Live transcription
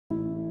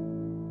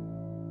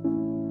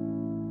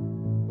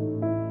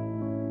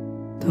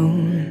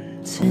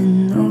don't you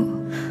know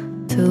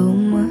too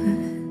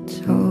much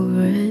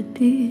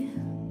already?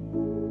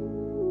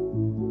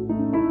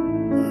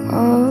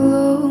 I'll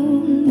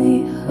only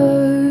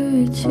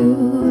hurt you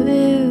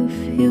if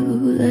you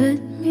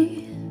let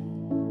me.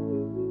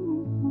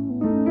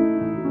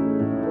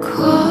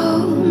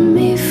 Call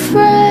me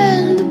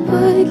friend,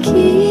 but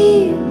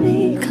keep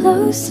me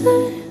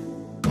closer.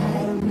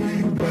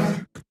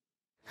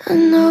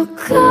 And I'll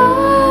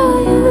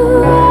call you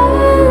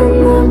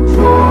when the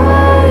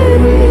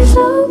party's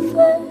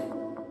over.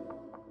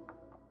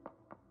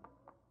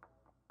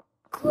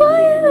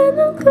 Quiet when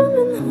I'm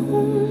coming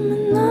home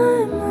and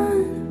I'm on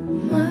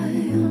my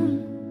own.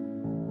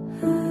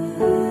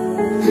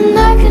 And I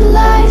could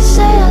lie,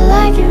 say I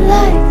like it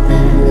like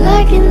that,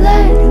 like it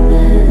like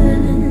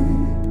that.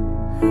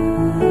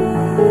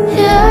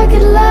 Yeah, I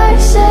could lie,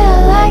 say I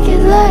like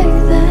it like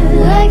that,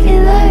 like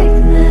it like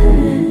that.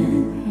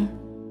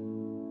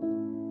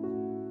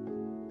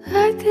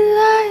 I could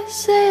lie,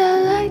 say I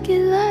like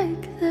it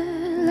like that,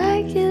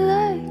 like it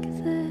like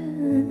that.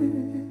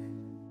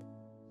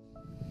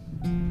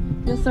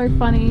 You're so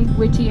funny,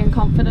 witty and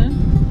confident,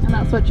 and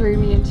that's what drew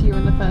me into you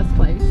in the first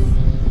place.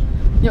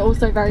 You're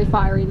also very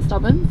fiery and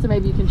stubborn, so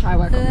maybe you can try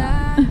work on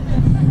that.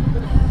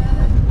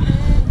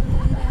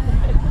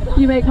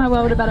 You make my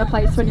world a better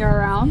place when you're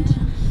around.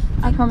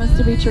 I promise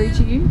to be true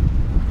to you.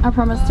 I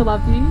promise to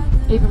love you,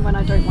 even when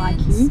I don't like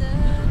you.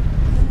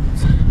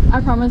 I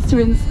promise to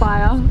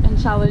inspire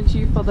and challenge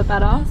you for the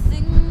better.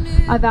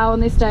 I vow on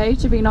this day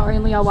to be not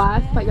only your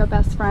wife, but your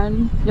best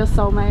friend, your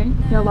soulmate,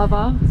 your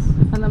lover,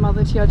 and the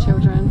mother to your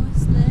children.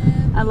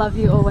 I love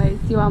you always.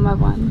 You are my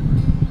one.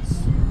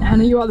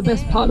 Hannah, you are the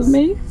best part of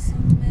me.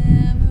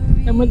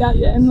 And without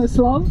your endless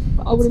love,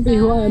 I wouldn't be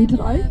who I am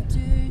today.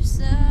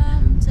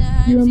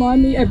 You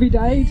remind me every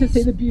day to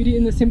see the beauty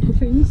in the simple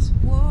things,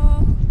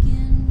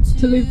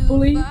 to live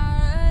fully,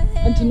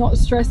 and to not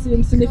stress the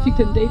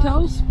insignificant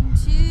details.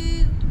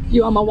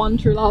 You are my one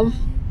true love,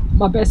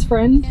 my best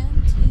friend,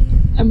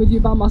 and with you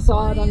by my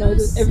side, I know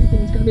that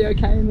everything's going to be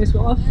okay in this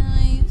life.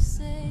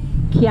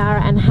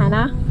 Kiara and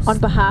Hannah, on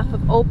behalf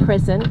of all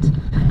present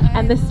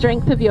and the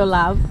strength of your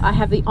love, I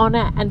have the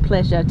honour and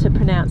pleasure to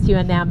pronounce you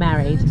are now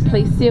married.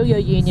 Please seal your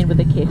union with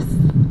a kiss.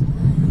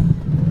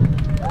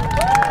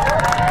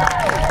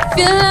 If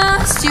you're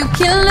lost, you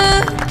can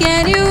look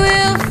and you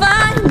will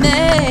find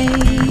me.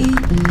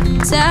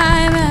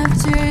 Time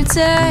after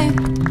time.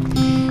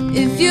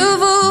 If you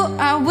fall,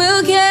 I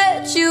will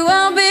catch you,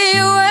 I'll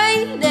be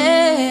waiting.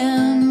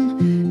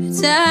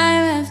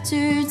 Time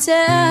after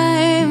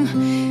time.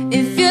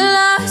 If you're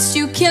lost,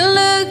 you can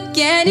look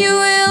and you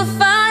will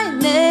find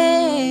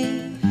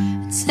me.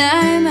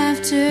 Time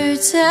after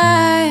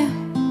time.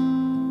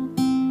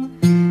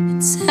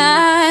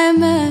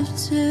 Time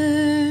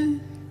after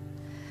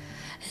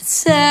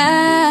time.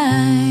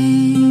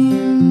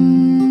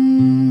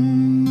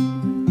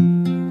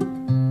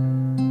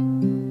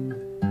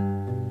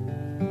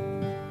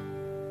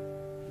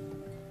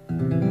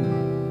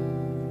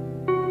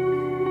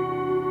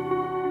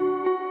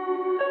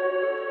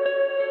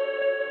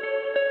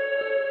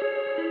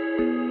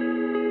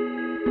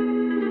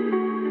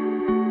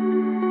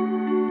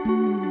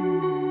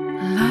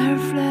 Light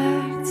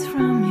reflects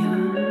from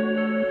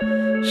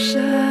your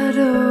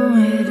shadow.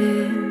 It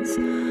is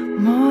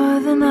more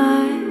than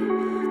I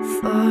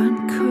thought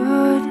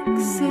could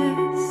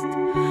exist.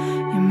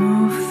 You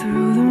move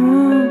through the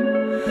room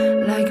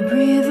like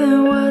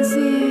breathing was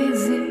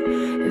easy.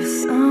 If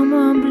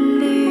someone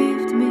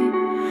believed me,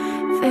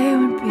 they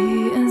would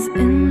be as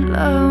in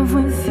love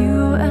with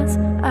you as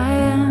I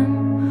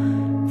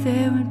am.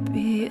 They would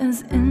be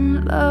as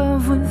in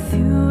love with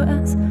you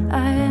as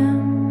I am.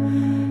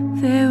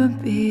 They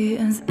would be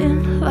as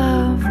in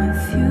love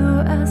with you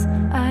as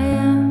I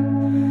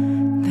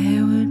am.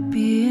 They would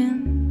be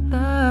in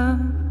love,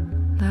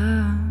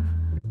 love,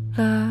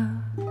 love.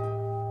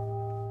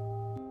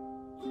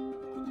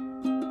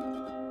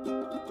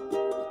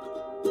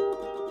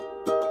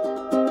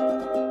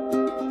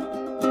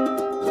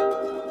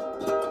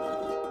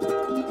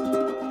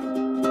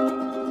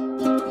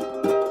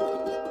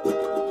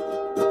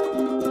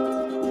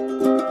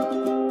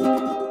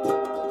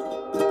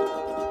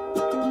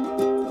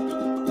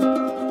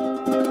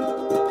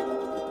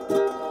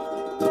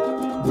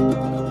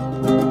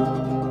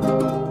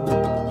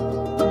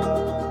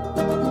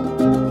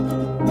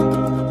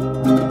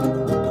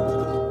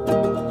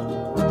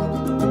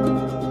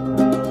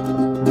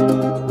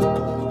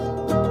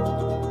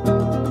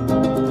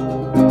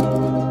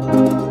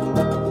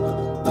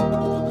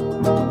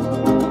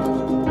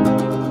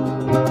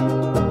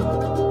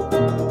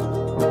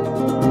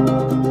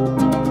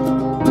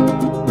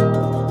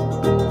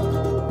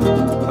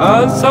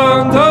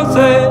 Unsung, don't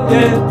say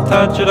it,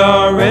 touch it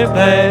or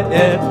replay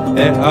it,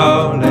 it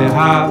only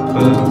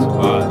happens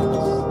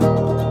once.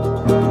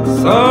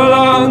 So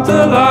long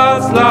to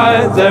last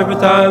lines, every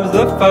time's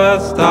the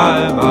first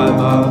time. I'm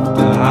off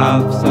to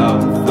have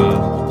some fun.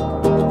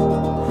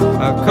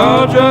 A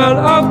cauldron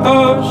of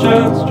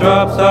potions,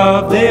 drops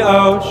of the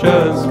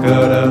oceans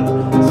couldn't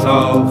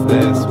solve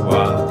this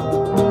one.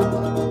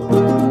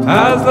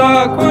 As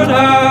luck would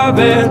have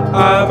it,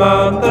 I'm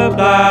on the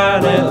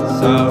planet,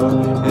 so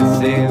it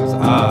seems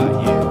are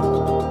you.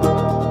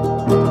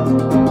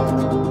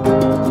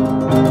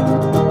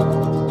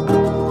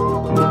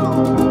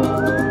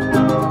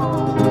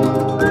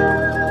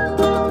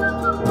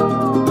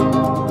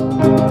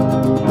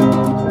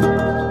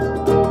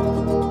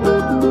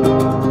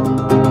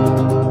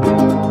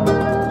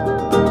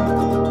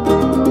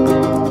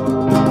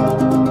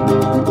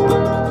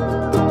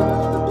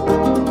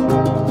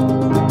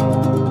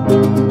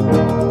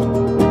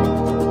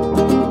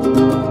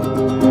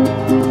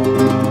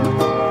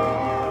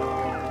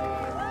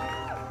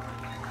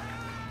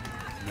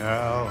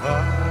 Now I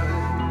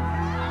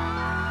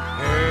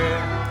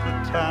had the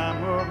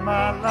time of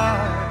my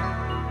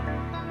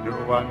life. No,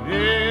 I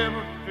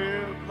never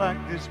felt like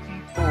this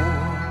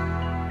before.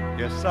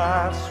 Yes,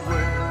 I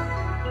swear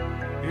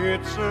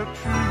it's a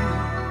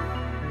truth,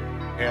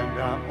 and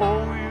I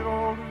owe it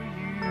all to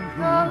you.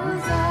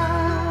 'Cause I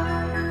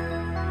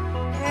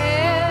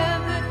had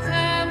the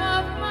time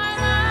of my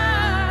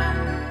life,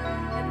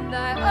 and I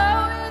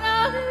owe it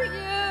all to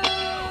you.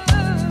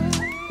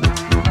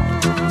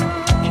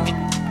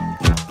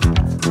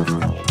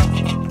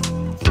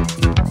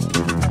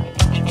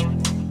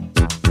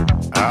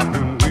 I've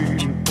been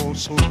waiting for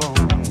so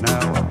long.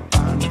 Now I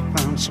finally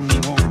found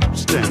someone to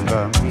stand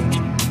by me.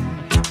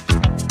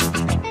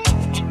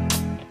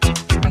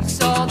 We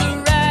saw the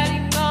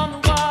writing on the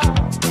wall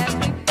as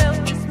we felt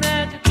this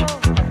magical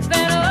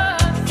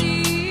fantasy.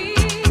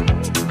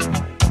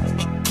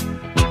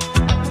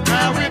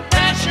 Now with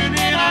passion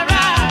in our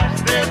eyes,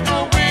 there's no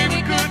way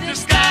we could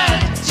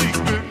disguise it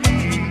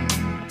secretly.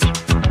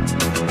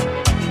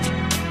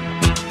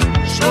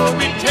 So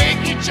we take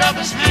each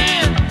other's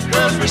hand,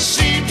 'cause we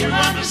seem to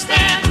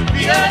understand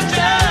the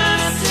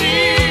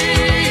urgency.